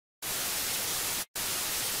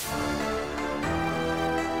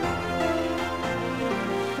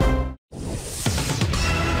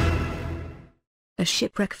A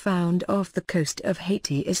shipwreck found off the coast of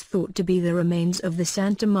Haiti is thought to be the remains of the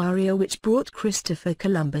Santa Maria which brought Christopher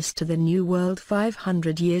Columbus to the New World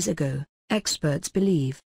 500 years ago, experts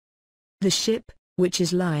believe. The ship, which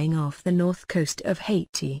is lying off the north coast of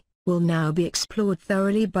Haiti, will now be explored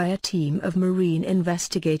thoroughly by a team of marine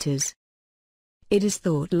investigators. It is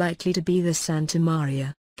thought likely to be the Santa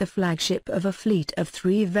Maria, the flagship of a fleet of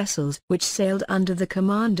 3 vessels which sailed under the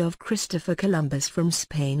command of Christopher Columbus from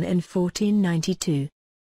Spain in 1492.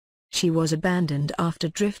 She was abandoned after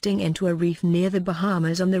drifting into a reef near the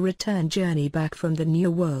Bahamas on the return journey back from the New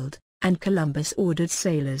World, and Columbus ordered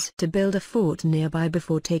sailors to build a fort nearby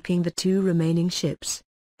before taking the 2 remaining ships,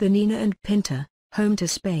 the Nina and Pinta, home to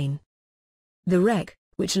Spain. The wreck,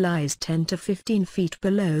 which lies 10 to 15 feet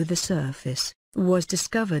below the surface, was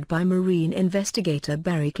discovered by marine investigator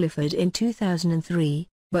Barry Clifford in 2003,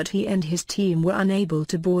 but he and his team were unable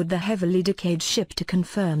to board the heavily decayed ship to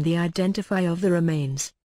confirm the identity of the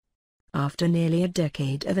remains. After nearly a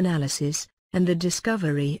decade of analysis, and the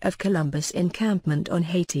discovery of Columbus' encampment on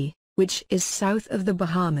Haiti, which is south of the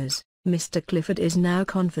Bahamas, Mr. Clifford is now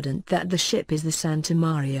confident that the ship is the Santa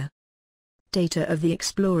Maria. Data of the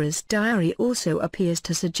explorer's diary also appears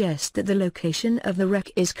to suggest that the location of the wreck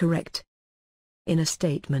is correct. In a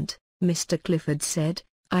statement, Mr. Clifford said,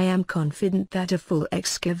 "I am confident that a full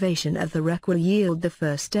excavation of the wreck will yield the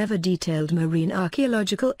first ever detailed marine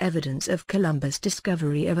archaeological evidence of Columbus'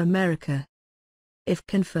 discovery of America." If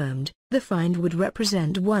confirmed, the find would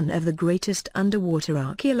represent one of the greatest underwater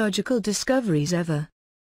archaeological discoveries ever.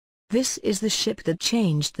 "This is the ship that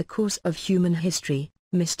changed the course of human history,"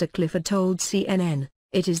 Mr. Clifford told CNN,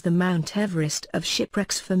 "It is the Mount Everest of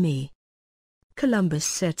shipwrecks for me." Columbus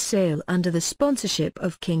set sail under the sponsorship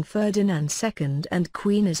of King Ferdinand II and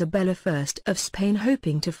Queen Isabella I of Spain,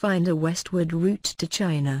 hoping to find a westward route to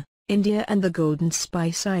China, India and the Golden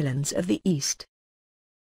Spice Islands of the East.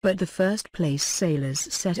 But the first place sailors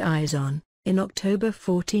set eyes on, in October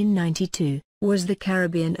 1492, was the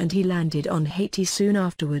Caribbean, and he landed on Haiti soon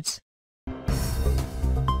afterwards.